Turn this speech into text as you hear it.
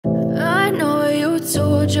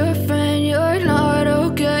told your friend you're not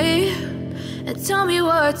okay? And tell me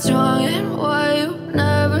what's wrong and why you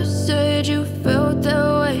never said you felt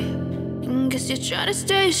that way. And guess you're trying to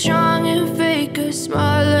stay strong and fake a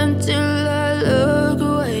smile until I look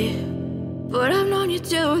away. But I've known you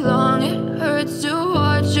too long, it hurts to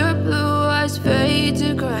watch your blue eyes fade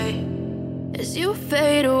to grey as you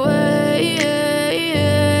fade away,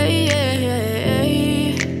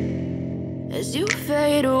 as you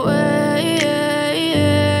fade away.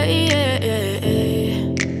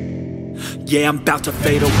 Yeah, I'm about to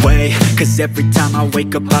fade away, cause every time I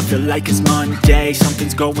wake up I feel like it's Monday.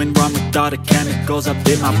 Something's going wrong with all the chemicals up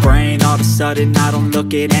in my brain. All of a sudden I don't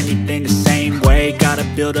look at anything the same way. Gotta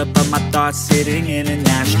build up of my thoughts sitting in an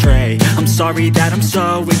ashtray. I'm sorry that I'm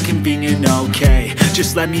so inconvenient, okay?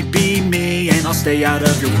 Just let me be me and I'll stay out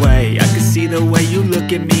of your way. I can see the way you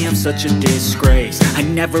look at me, I'm such a disgrace. I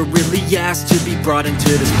never really asked to be brought into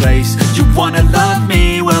this place. You wanna love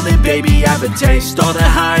me? Well then baby have a taste. All the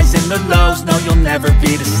highs and the lows, no, you'll never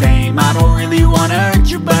be the same. I don't really wanna hurt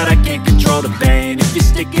you, but I can't control the pain. If you're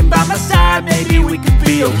sticking by my side, maybe we could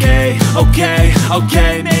be okay. Okay,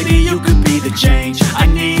 okay, maybe you could be the change.